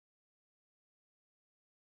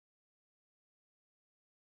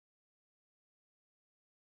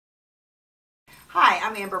Hi,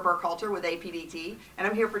 I'm Amber Burkhalter with APDT, and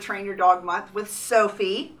I'm here for Train Your Dog Month with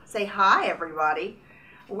Sophie. Say hi, everybody.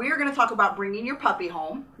 We are going to talk about bringing your puppy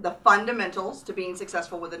home, the fundamentals to being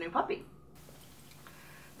successful with a new puppy.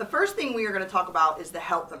 The first thing we are going to talk about is the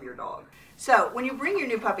health of your dog. So when you bring your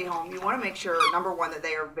new puppy home, you want to make sure, number one, that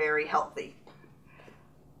they are very healthy.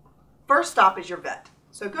 First stop is your vet.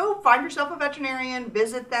 So go find yourself a veterinarian,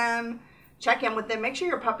 visit them, check in with them, make sure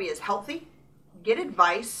your puppy is healthy. Get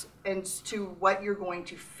advice as to what you're going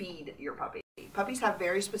to feed your puppy. Puppies have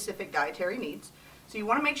very specific dietary needs, so you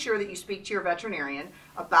want to make sure that you speak to your veterinarian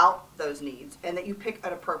about those needs and that you pick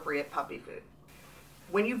an appropriate puppy food.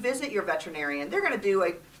 When you visit your veterinarian, they're going to do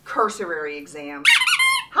a cursory exam.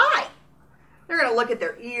 Hi! They're going to look at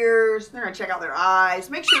their ears, they're going to check out their eyes,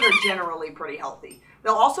 make sure they're generally pretty healthy.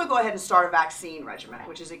 They'll also go ahead and start a vaccine regimen,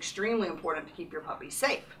 which is extremely important to keep your puppy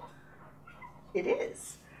safe. It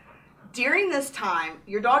is. During this time,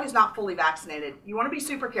 your dog is not fully vaccinated. You want to be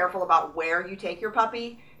super careful about where you take your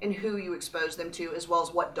puppy and who you expose them to, as well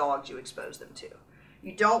as what dogs you expose them to.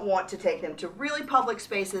 You don't want to take them to really public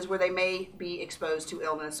spaces where they may be exposed to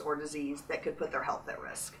illness or disease that could put their health at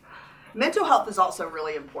risk. Mental health is also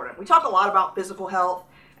really important. We talk a lot about physical health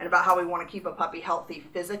and about how we want to keep a puppy healthy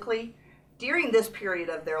physically. During this period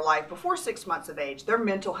of their life, before 6 months of age, their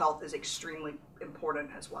mental health is extremely important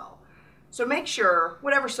as well. So make sure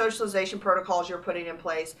whatever socialization protocols you're putting in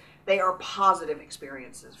place, they are positive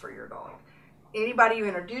experiences for your dog. Anybody you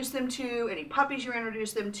introduce them to, any puppies you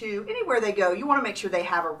introduce them to, anywhere they go, you want to make sure they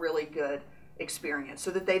have a really good experience so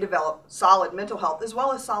that they develop solid mental health as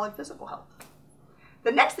well as solid physical health.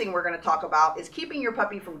 The next thing we're going to talk about is keeping your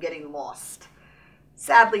puppy from getting lost.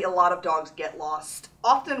 Sadly, a lot of dogs get lost.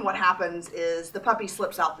 Often what happens is the puppy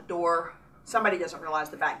slips out the door, somebody doesn't realize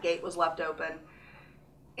the back gate was left open,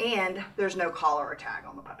 and there's no collar or tag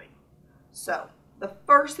on the puppy. So the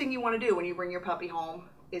first thing you want to do when you bring your puppy home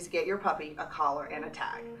is get your puppy a collar and a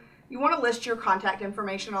tag. You want to list your contact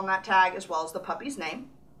information on that tag as well as the puppy's name.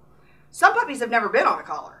 Some puppies have never been on a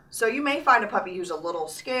collar, so you may find a puppy who's a little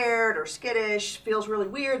scared or skittish, feels really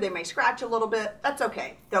weird, they may scratch a little bit. That's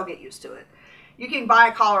okay, they'll get used to it. You can buy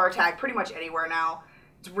a collar or tag pretty much anywhere now.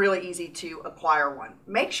 It's really easy to acquire one.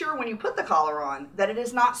 Make sure when you put the collar on that it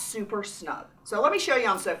is not super snug. So let me show you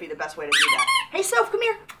on Sophie the best way to do that. Hey Soph, come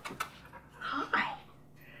here. Hi.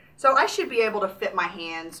 So I should be able to fit my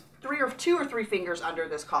hands two or three fingers under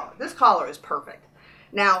this collar. This collar is perfect.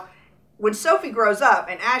 Now, when Sophie grows up,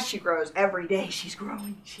 and as she grows every day she's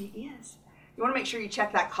growing, she is. You want to make sure you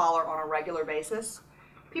check that collar on a regular basis.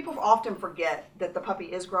 People often forget that the puppy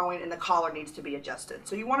is growing and the collar needs to be adjusted.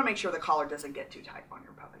 So you want to make sure the collar doesn't get too tight on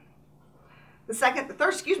your puppy. The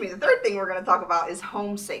third thing we're going to talk about is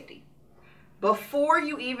home safety. Before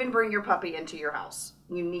you even bring your puppy into your house,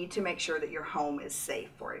 you need to make sure that your home is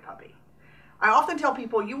safe for a puppy. I often tell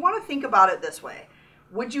people, you want to think about it this way.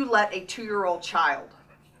 Would you let a 2-year-old child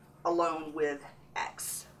alone with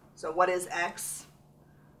X? So what is X?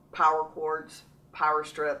 Power cords, power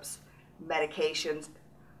strips, medications,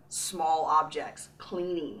 small objects,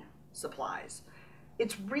 cleaning supplies.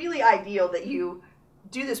 It's really ideal that you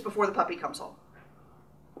do this before the puppy comes home.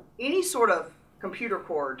 Any sort of computer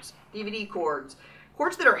cords, DVD cords,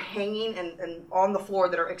 cords that are hanging and on the floor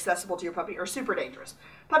that are accessible to your puppy are super dangerous.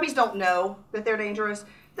 Puppies don't know that they're dangerous.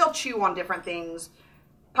 They'll chew on different things.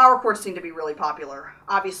 Power cords seem to be really popular.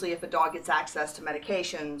 Obviously, if a dog gets access to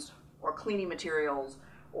medications or cleaning materials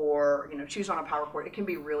or chews on a power cord, it can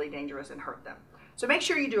be really dangerous and hurt them. So make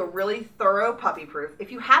sure you do a really thorough puppy proof.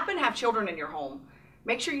 If you happen to have children in your home,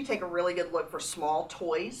 make sure you take a really good look for small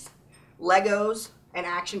toys. Legos and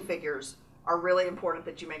action figures are really important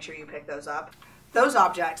that you make sure you pick those up. Those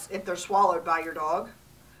objects, if they're swallowed by your dog,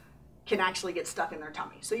 can actually get stuck in their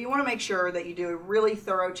tummy. So you want to make sure that you do a really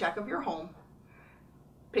thorough check of your home.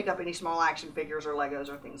 Pick up any small action figures or Legos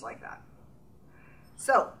or things like that.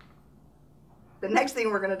 So the next thing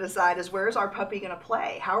we're going to decide is, where is our puppy going to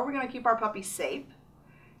play? How are we going to keep our puppy safe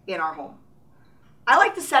in our home? I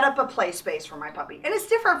like to set up a play space for my puppy, and it's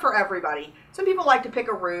different for everybody. Some people like to pick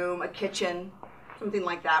a room, a kitchen, something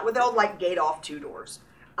like that, where they'll gate off 2 doors.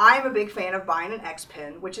 I'm a big fan of buying an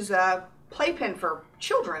X-Pen, which is a playpen for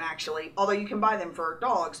children actually, although you can buy them for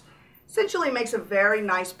dogs. Essentially makes a very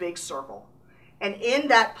nice big circle. And in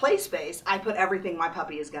that play space, I put everything my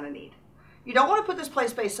puppy is going to need. You don't want to put this play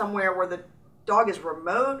space somewhere where the dog is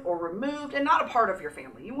remote or removed and not a part of your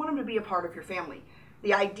family. You want them to be a part of your family.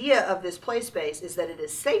 The idea of this play space is that it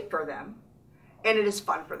is safe for them and it is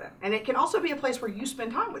fun for them. And it can also be a place where you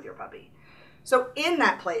spend time with your puppy. So in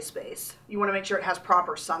that play space, you want to make sure it has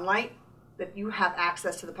proper sunlight, that you have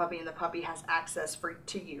access to the puppy and the puppy has access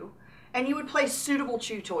to you. And you would place suitable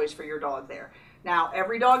chew toys for your dog there. Now,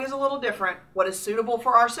 every dog is a little different. What is suitable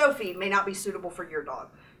for our Sophie may not be suitable for your dog.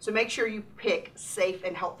 So make sure you pick safe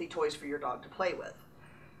and healthy toys for your dog to play with.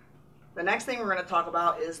 The next thing we're going to talk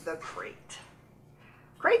about is the crate.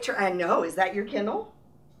 I know, is that your kennel?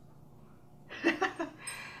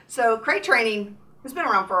 So crate training has been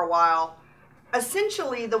around for a while.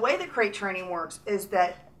 Essentially, the way that crate training works is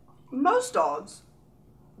that most dogs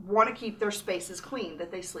want to keep their spaces clean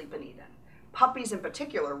that they sleep and eat in. Puppies in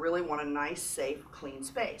particular really want a nice, safe, clean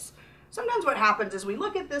space. Sometimes what happens is we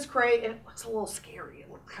look at this crate and it looks a little scary.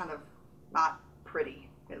 It looks kind of not pretty.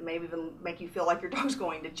 It may even make you feel like your dog's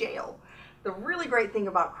going to jail. The really great thing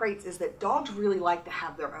about crates is that dogs really like to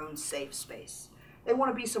have their own safe space. They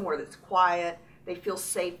want to be somewhere that's quiet. They feel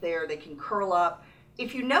safe there. They can curl up.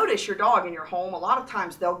 If you notice your dog in your home, a lot of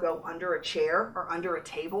times they'll go under a chair or under a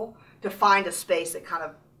table to find a space that kind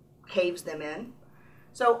of caves them in.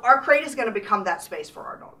 So our crate is going to become that space for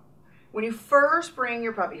our dog. When you first bring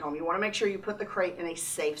your puppy home, you want to make sure you put the crate in a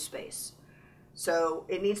safe space. So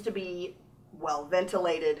it needs to be well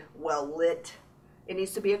ventilated, well lit. It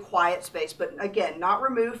needs to be a quiet space, but again, not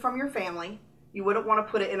removed from your family. You wouldn't want to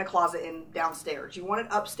put it in a closet downstairs. You want it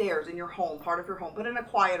upstairs in your home, part of your home, but in a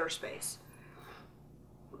quieter space.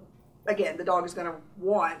 Again, the dog is going to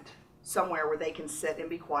want somewhere where they can sit and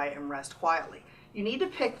be quiet and rest quietly. You need to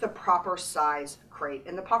pick the proper size crate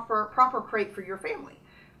and the proper crate for your family.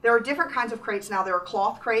 There are different kinds of crates now. There are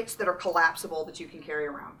cloth crates that are collapsible that you can carry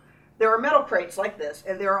around. There are metal crates like this,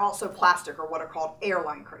 and there are also plastic or what are called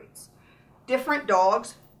airline crates. Different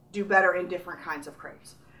dogs do better in different kinds of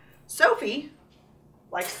crates. Sophie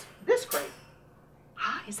likes this crate.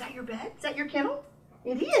 Hi, is that your bed? Is that your kennel?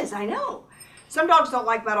 It is, I know. Some dogs don't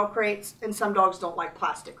like metal crates and some dogs don't like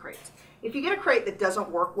plastic crates. If you get a crate that doesn't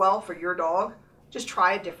work well for your dog, just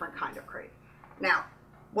try a different kind of crate. Now,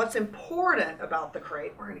 what's important about the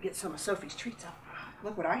crate, we're going to get some of Sophie's treats out.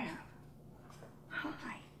 Look what I have.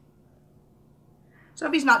 Hi.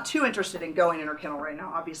 Sophie's not too interested in going in her kennel right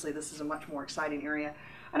now. Obviously, this is a much more exciting area.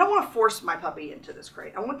 I don't want to force my puppy into this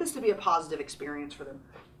crate. I want this to be a positive experience for them.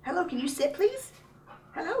 Hello, can you sit, please?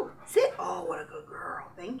 Hello, sit. Oh, what a good girl.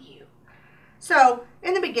 Thank you. So,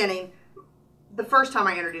 in the beginning, the first time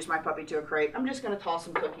I introduce my puppy to a crate, I'm just going to toss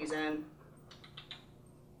some cookies in.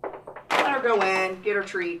 Let her go in, get her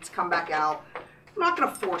treats, come back out. I'm not going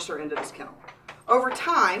to force her into this kennel. Over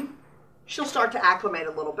time, she'll start to acclimate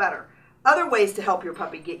a little better. Other ways to help your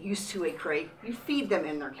puppy get used to a crate, you feed them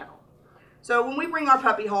in their kennel. So when we bring our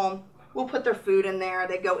puppy home, we'll put their food in there.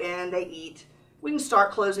 They go in, they eat. We can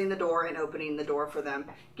start closing the door and opening the door for them.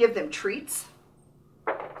 Give them treats.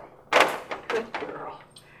 Good girl.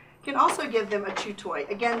 You can also give them a chew toy.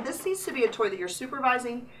 Again, this needs to be a toy that you're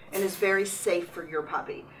supervising and is very safe for your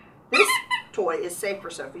puppy. This toy is safe for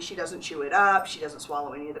Sophie. She doesn't chew it up. She doesn't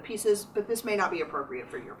swallow any of the pieces, but this may not be appropriate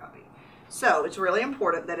for your puppy. So it's really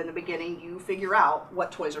important that in the beginning you figure out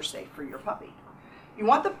what toys are safe for your puppy. You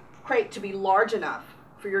want the crate to be large enough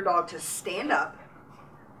for your dog to stand up,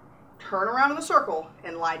 turn around in a circle,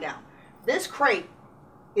 and lie down. This crate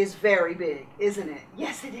is very big, isn't it?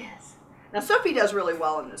 Yes, it is. Now, Sophie does really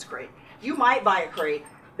well in this crate. You might buy a crate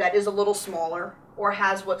that is a little smaller or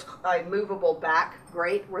has what's a movable back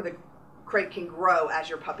grate where the crate can grow as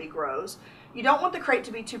your puppy grows. You don't want the crate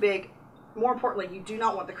to be too big. More importantly, you do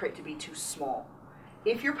not want the crate to be too small.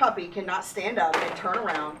 If your puppy cannot stand up and turn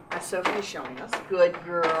around, as Sophie is showing us, good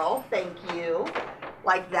girl, thank you,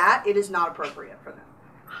 like that, it is not appropriate for them.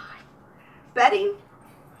 Bedding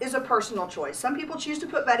is a personal choice. Some people choose to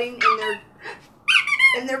put bedding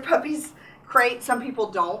in their puppy's crate. Some people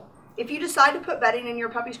don't. If you decide to put bedding in your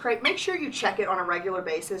puppy's crate, make sure you check it on a regular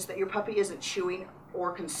basis that your puppy isn't chewing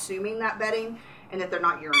or consuming that bedding and that they're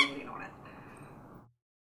not urinating on it.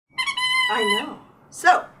 I know.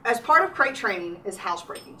 So, as part of crate training is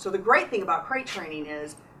housebreaking. So the great thing about crate training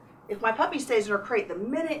is if my puppy stays in her crate, the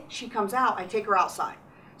minute she comes out, I take her outside.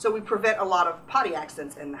 So we prevent a lot of potty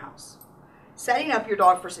accidents in the house. Setting up your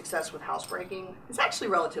dog for success with housebreaking is actually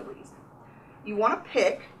relatively easy. You want to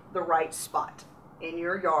pick the right spot in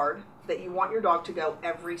your yard that you want your dog to go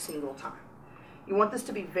every single time. You want this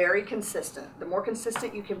to be very consistent. The more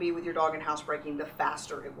consistent you can be with your dog in housebreaking, the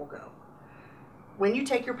faster it will go. When you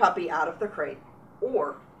take your puppy out of the crate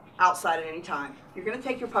or outside at any time, you're going to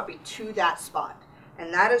take your puppy to that spot,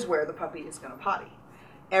 and that is where the puppy is going to potty.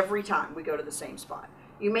 Every time we go to the same spot.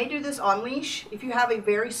 You may do this on leash. If you have a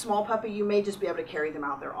very small puppy, you may just be able to carry them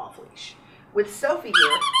out there off leash. With Sophie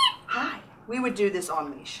here, hi, we would do this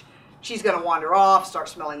on leash. She's going to wander off, start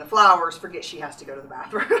smelling the flowers, forget she has to go to the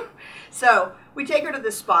bathroom. So we take her to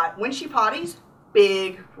this spot. When she potties,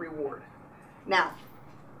 big reward. Now,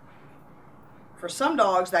 For some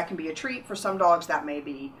dogs, that can be a treat. For some dogs, that may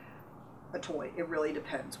be a toy. It really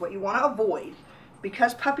depends. What you want to avoid,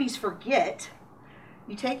 because puppies forget,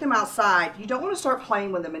 you take them outside, you don't want to start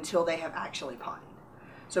playing with them until they have actually pottied.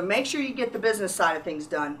 So make sure you get the business side of things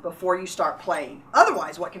done before you start playing.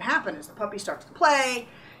 Otherwise, what can happen is the puppy starts to play,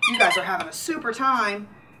 you guys are having a super time,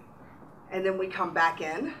 and then we come back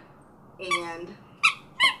in and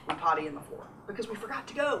we potty in the floor because we forgot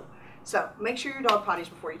to go. So make sure your dog potties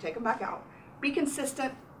before you take them back out. Be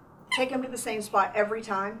consistent. Take them to the same spot every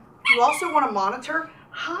time. You also want to monitor,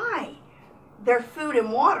 their food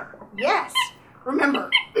and water. Yes.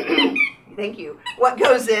 Remember, thank you, what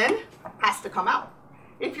goes in has to come out.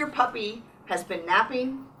 If your puppy has been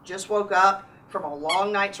napping, just woke up from a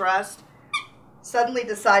long night's rest, suddenly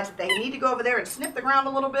decides that they need to go over there and sniff the ground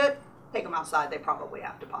a little bit, take them outside. They probably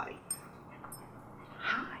have to potty.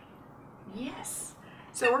 Yes.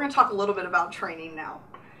 So we're going to talk a little bit about training now.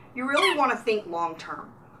 You really want to think long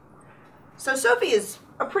term. So Sophie is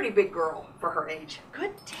a pretty big girl for her age.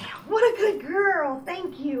 Good damn, what a good girl,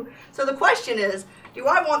 thank you. So the question is, do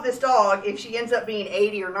I want this dog, if she ends up being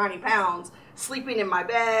 80 or 90 pounds, sleeping in my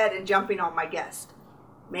bed and jumping on my guest?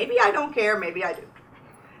 Maybe I don't care, maybe I do.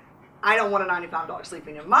 I don't want a 90-pound dog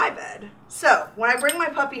sleeping in my bed. So when I bring my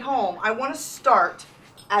puppy home, I want to start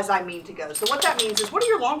as I mean to go. So what that means is, what are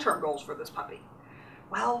your long-term goals for this puppy?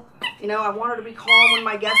 Well, you know, I want her to be calm when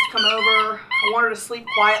my guests come over. I want her to sleep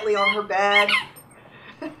quietly on her bed.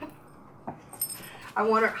 I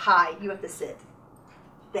want her, you have to sit.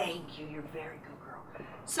 Thank you, you're a very good girl.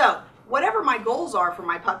 So, whatever my goals are for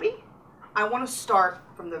my puppy, I want to start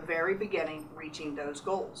from the very beginning reaching those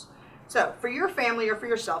goals. So, for your family or for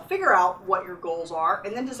yourself, figure out what your goals are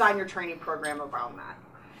and then design your training program around that.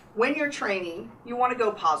 When you're training, you want to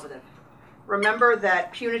go positive. Remember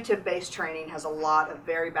that punitive-based training has a lot of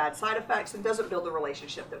very bad side effects and doesn't build the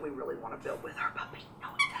relationship that we really want to build with our puppy. No,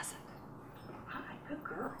 it doesn't. Good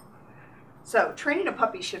girl. So, training a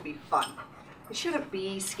puppy should be fun. It shouldn't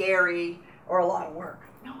be scary or a lot of work.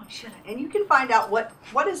 No, it shouldn't. And you can find out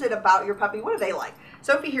what is it about your puppy. What do they like?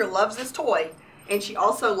 Sophie here loves this toy, and she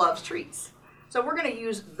also loves treats. So we're going to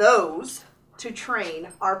use those to train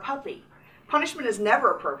our puppy. Punishment is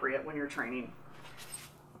never appropriate when you're training.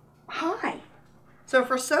 So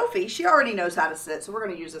for Sophie, she already knows how to sit, so we're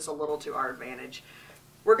going to use this a little to our advantage.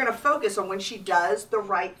 We're going to focus on when she does the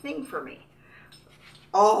right thing for me.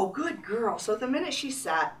 Oh, good girl. So the minute she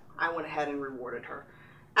sat, I went ahead and rewarded her.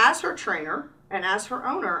 As her trainer and as her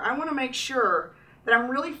owner, I want to make sure that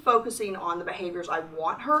I'm really focusing on the behaviors I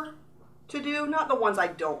want her to do, not the ones I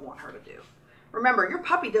don't want her to do. Remember, your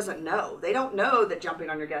puppy doesn't know. They don't know that jumping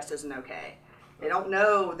on your guest isn't okay. They don't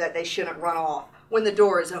know that they shouldn't run off when the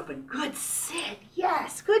door is open. Good sit.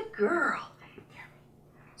 Yes, good girl.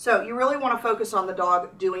 So you really want to focus on the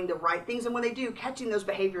dog doing the right things, and when they do, catching those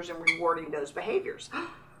behaviors and rewarding those behaviors.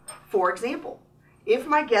 For example, if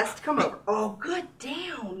my guests come over, oh, good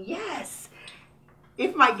down, yes.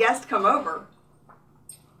 If my guests come over,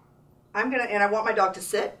 and I want my dog to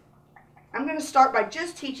sit, I'm going to start by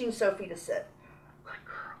just teaching Sophie to sit. Good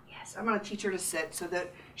girl, yes. I'm going to teach her to sit so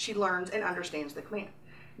that she learns and understands the command.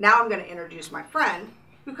 Now I'm going to introduce my friend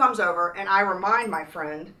who comes over, and I remind my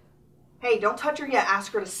friend, hey, don't touch her yet,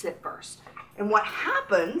 ask her to sit first. And what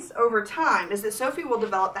happens over time is that Sophie will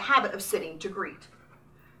develop the habit of sitting to greet.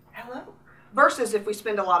 Hello. Versus if we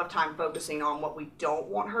spend a lot of time focusing on what we don't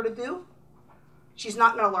want her to do, she's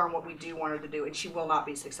not going to learn what we do want her to do, and she will not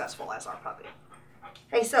be successful as our puppy.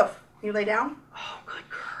 Hey, Soph, can you lay down? Oh, good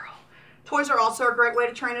girl. Toys are also a great way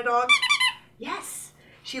to train a dog. Yes.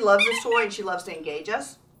 She loves this toy, and she loves to engage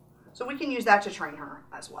us. So we can use that to train her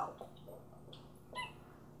as well.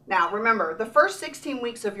 Now, remember, the first 16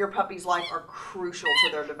 weeks of your puppy's life are crucial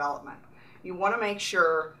to their development. You want to make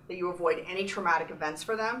sure that you avoid any traumatic events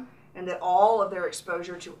for them, and that all of their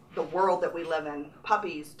exposure to the world that we live in,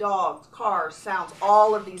 puppies, dogs, cars, sounds,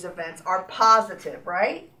 all of these events are positive,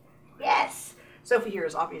 right? Yes. Sophie here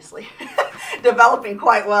is obviously developing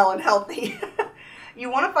quite well and healthy. You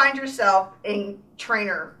want to find yourself a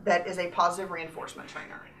trainer that is a positive reinforcement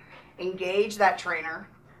trainer. Engage that trainer.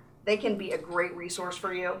 They can be a great resource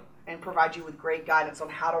for you and provide you with great guidance on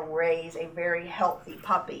how to raise a very healthy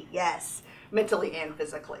puppy. Yes, mentally and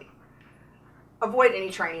physically. Avoid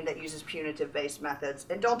any training that uses punitive-based methods,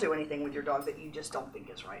 and don't do anything with your dog that you just don't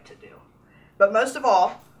think is right to do. But most of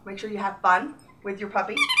all, make sure you have fun with your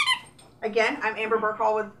puppy. Again, I'm Amber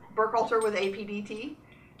Burkhalter with APDT,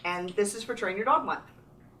 and this is for Train Your Dog Month.